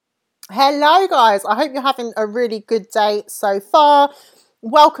Hello guys, I hope you're having a really good day so far.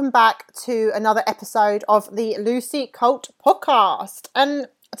 Welcome back to another episode of the Lucy Colt podcast. And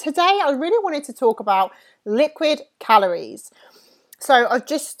today I really wanted to talk about liquid calories. So I've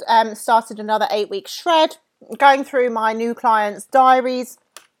just started another 8-week shred, going through my new clients' diaries,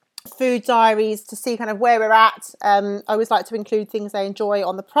 food diaries to see kind of where we're at. I always like to include things they enjoy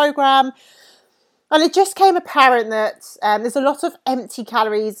on the program. And it just came apparent that there's a lot of empty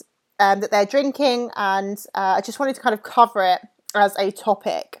calories that they're drinking, and I just wanted to kind of cover it as a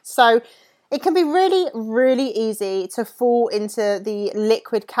topic. So it can be really, really easy to fall into the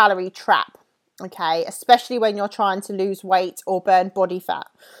liquid calorie trap, okay, especially when you're trying to lose weight or burn body fat.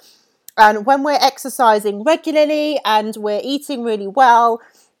 And when we're exercising regularly and we're eating really well,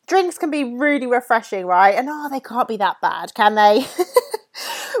 drinks can be really refreshing, right? And they can't be that bad, can they?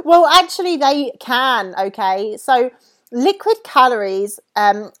 Well, actually they can, okay? So liquid calories,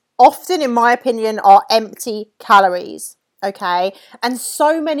 often, in my opinion, are empty calories, okay? And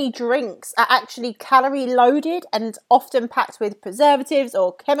so many drinks are actually calorie loaded and often packed with preservatives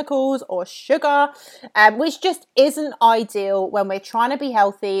or chemicals or sugar, which just isn't ideal when we're trying to be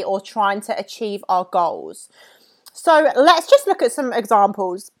healthy or trying to achieve our goals. So let's just look at some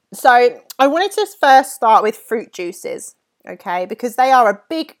examples. So I wanted to first start with fruit juices, okay? Because they are a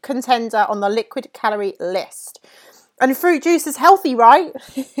big contender on the liquid calorie list. And fruit juice is healthy, right?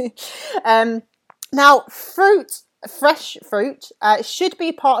 Now, fresh fruit, should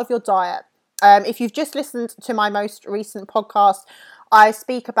be part of your diet. If you've just listened to my most recent podcast, I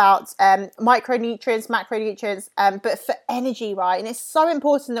speak about micronutrients, macronutrients, but for energy, right? And it's so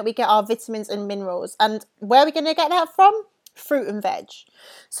important that we get our vitamins and minerals. And where are we going to get that from? Fruit and veg.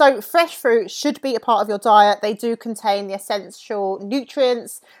 So fresh fruit should be a part of your diet. They do contain the essential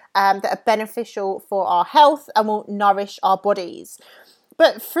nutrients that are beneficial for our health and will nourish our bodies.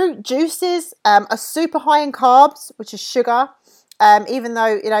 But fruit juices are super high in carbs, which is sugar. Even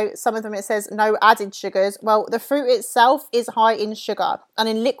though, some of them it says no added sugars. Well, the fruit itself is high in sugar, and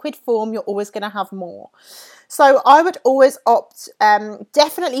in liquid form, you're always going to have more. So I would always opt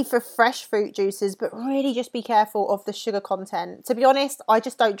definitely for fresh fruit juices, but really just be careful of the sugar content. To be honest, I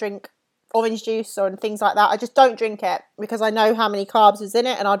just don't drink orange juice or things like that. I just don't drink it because I know how many carbs is in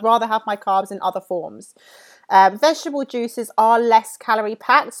it, and I'd rather have my carbs in other forms. Vegetable juices are less calorie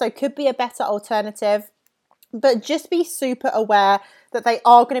packed, so could be a better alternative. But just be super aware that they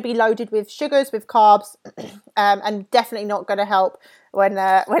are going to be loaded with sugars, with carbs, and definitely not going to help when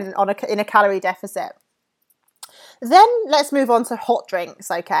in a calorie deficit. Then let's move on to hot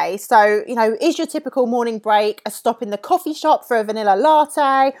drinks, okay? So, is your typical morning break a stop in the coffee shop for a vanilla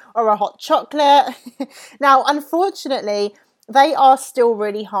latte or a hot chocolate? Now, unfortunately, they are still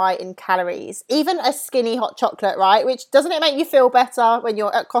really high in calories. Even a skinny hot chocolate, right? Which, doesn't it make you feel better when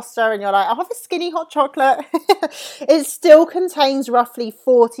you're at Costa and you're like, I'll have a skinny hot chocolate? It still contains roughly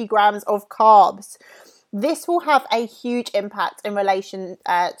 40 grams of carbs. This will have a huge impact in relation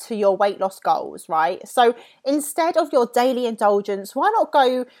to your weight loss goals, right? So instead of your daily indulgence, why not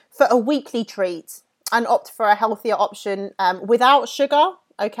go for a weekly treat and opt for a healthier option without sugar,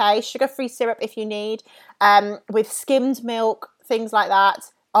 okay? Sugar-free syrup if you need, with skimmed milk, things like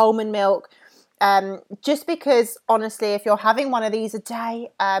that, almond milk. Just because, honestly, if you're having one of these a day,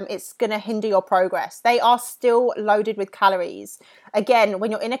 it's going to hinder your progress. They are still loaded with calories. Again,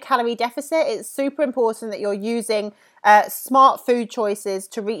 when you're in a calorie deficit, it's super important that you're using smart food choices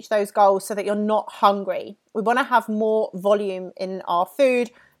to reach those goals so that you're not hungry. We want to have more volume in our food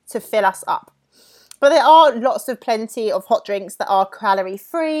to fill us up. But there are plenty of hot drinks that are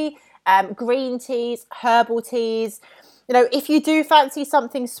calorie-free, green teas, herbal teas. If you do fancy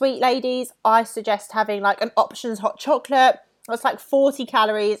something sweet, ladies, I suggest having like an Options hot chocolate. It's like 40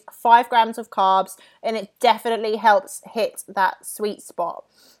 calories, 5 grams of carbs, and it definitely helps hit that sweet spot.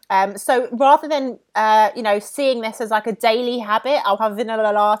 So rather than, seeing this as like a daily habit, I'll have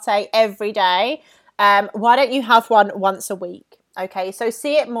vanilla latte every day. Why don't you have one once a week? Okay, so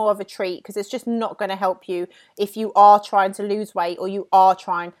see it more of a treat because it's just not going to help you if you are trying to lose weight or you are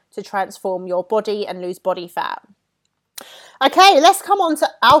trying to transform your body and lose body fat. Okay, let's come on to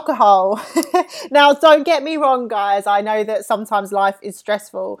alcohol. Now, don't get me wrong, guys. I know that sometimes life is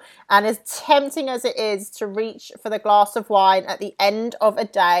stressful, and as tempting as it is to reach for the glass of wine at the end of a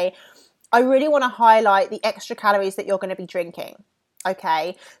day, I really want to highlight the extra calories that you're going to be drinking.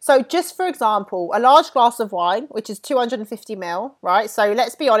 Okay, so just for example, a large glass of wine, which is 250 ml, right? So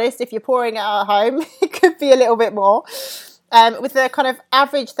let's be honest, if you're pouring it at home, it could be a little bit more. With a kind of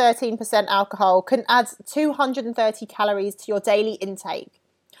average 13% alcohol, can add 230 calories to your daily intake.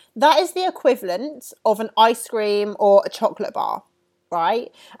 That is the equivalent of an ice cream or a chocolate bar.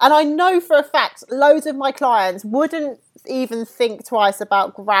 right? And I know for a fact loads of my clients wouldn't even think twice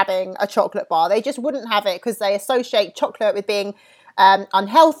about grabbing a chocolate bar. They just wouldn't have it because they associate chocolate with being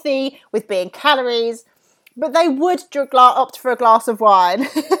unhealthy, with being calories, but they would opt for a glass of wine.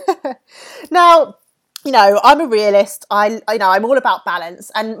 Now, I'm a realist. I'm all about balance,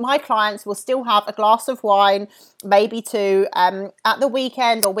 and my clients will still have a glass of wine, maybe two, at the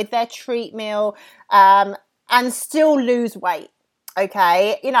weekend or with their treat meal, and still lose weight.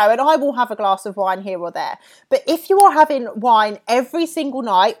 Okay, and I will have a glass of wine here or there. But if you are having wine every single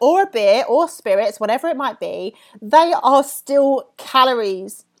night, or a beer or spirits, whatever it might be, they are still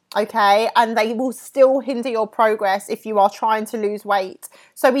calories. Okay, and they will still hinder your progress if you are trying to lose weight.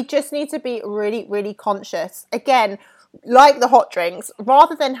 So we just need to be really, really conscious. Again, like the hot drinks,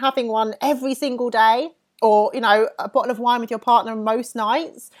 rather than having one every single day, or, a bottle of wine with your partner most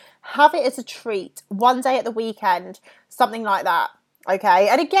nights, have it as a treat, one day at the weekend, something like that. Okay,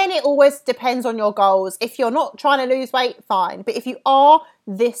 and again, it always depends on your goals. If you're not trying to lose weight, fine. But if you are,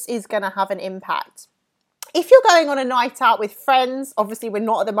 this is going to have an impact. If you're going on a night out with friends, obviously we're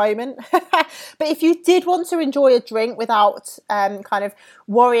not at the moment, but if you did want to enjoy a drink without kind of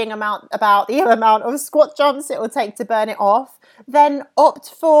worrying about the amount of squat jumps it will take to burn it off, then opt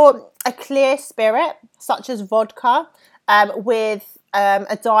for a clear spirit, such as vodka, with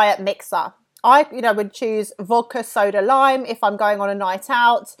a diet mixer. I would choose vodka, soda, lime if I'm going on a night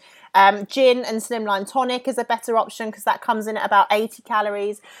out. Gin and slimline tonic is a better option because that comes in at about 80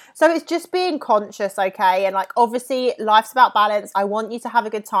 calories. So it's just being conscious, okay? And obviously life's about balance. I want you to have a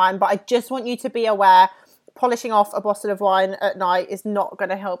good time, but I just want you to be aware polishing off a bottle of wine at night is not going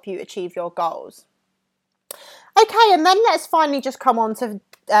to help you achieve your goals. Okay, and then let's finally just come on to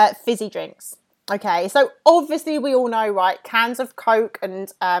fizzy drinks. Okay, so obviously we all know, right, cans of Coke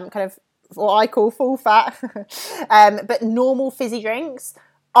and kind of what I call full fat, but normal fizzy drinks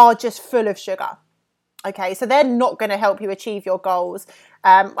are just full of sugar. Okay, so they're not going to help you achieve your goals.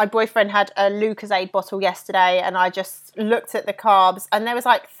 My boyfriend had a Lucozade bottle yesterday, and I just looked at the carbs, and there was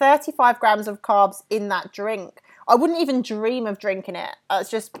 35 grams of carbs in that drink. I wouldn't even dream of drinking it. It's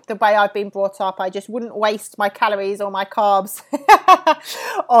just the way I've been brought up. I just wouldn't waste my calories or my carbs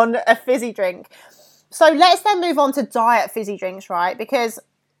on a fizzy drink. So let's then move on to diet fizzy drinks, right? Because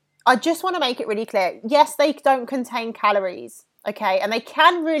I just want to make it really clear. Yes, they don't contain calories. Okay, and they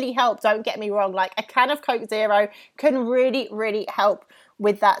can really help, don't get me wrong. A can of Coke Zero can really, really help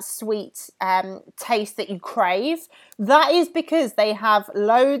with that sweet taste that you crave. That is because they have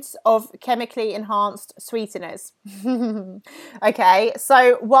loads of chemically enhanced sweeteners. Okay,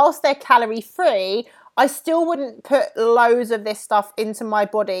 so whilst they're calorie free, I still wouldn't put loads of this stuff into my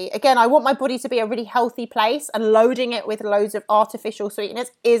body. Again, I want my body to be a really healthy place, and loading it with loads of artificial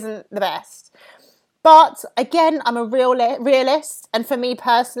sweeteners isn't the best. But again, I'm a realist, and for me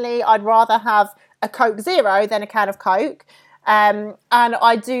personally, I'd rather have a Coke Zero than a can of Coke. And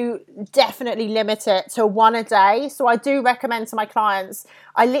I do definitely limit it to one a day. So I do recommend to my clients,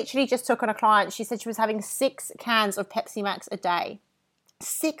 I literally just took on a client, she said she was having 6 cans of Pepsi Max a day.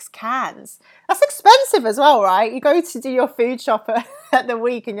 6 cans. That's expensive as well, right? You go to do your food shop at the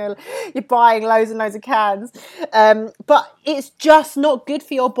week and you're buying loads and loads of cans. But it's just not good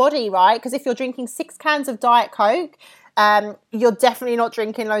for your body, right? Because if you're drinking 6 cans of Diet Coke, you're definitely not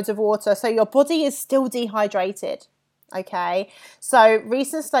drinking loads of water. So your body is still dehydrated. Okay, so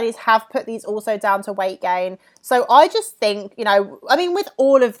recent studies have put these also down to weight gain. So I just think, with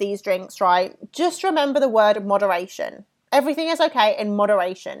all of these drinks, right, just remember the word moderation. Everything is okay in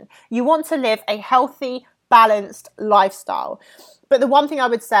moderation. You want to live a healthy, balanced lifestyle. But the one thing I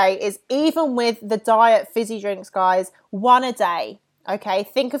would say is, even with the diet fizzy drinks, guys, one a day. Okay,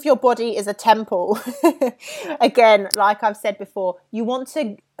 think of your body as a temple. Again, like I've said before, you want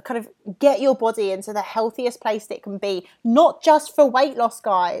to kind of get your body into the healthiest place that it can be, not just for weight loss,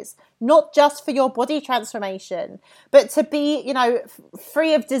 guys, not just for your body transformation, but to be,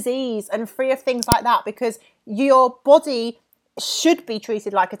 free of disease and free of things like that, because your body should be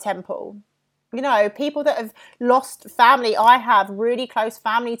treated like a temple. People that have lost family, I have really close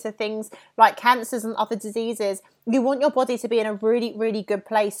family to things like cancers and other diseases. You want your body to be in a really, really good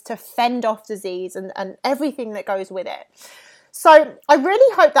place to fend off disease and everything that goes with it. So I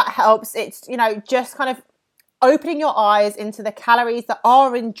really hope that helps. It's, just kind of opening your eyes into the calories that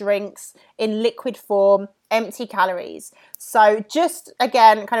are in drinks in liquid form, empty calories. So just,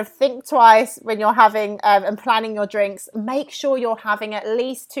 again, kind of think twice when you're having and planning your drinks. Make sure you're having at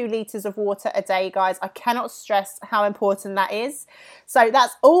least 2 litres of water a day, guys. I cannot stress how important that is. So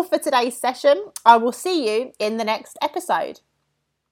that's all for today's session. I will see you in the next episode.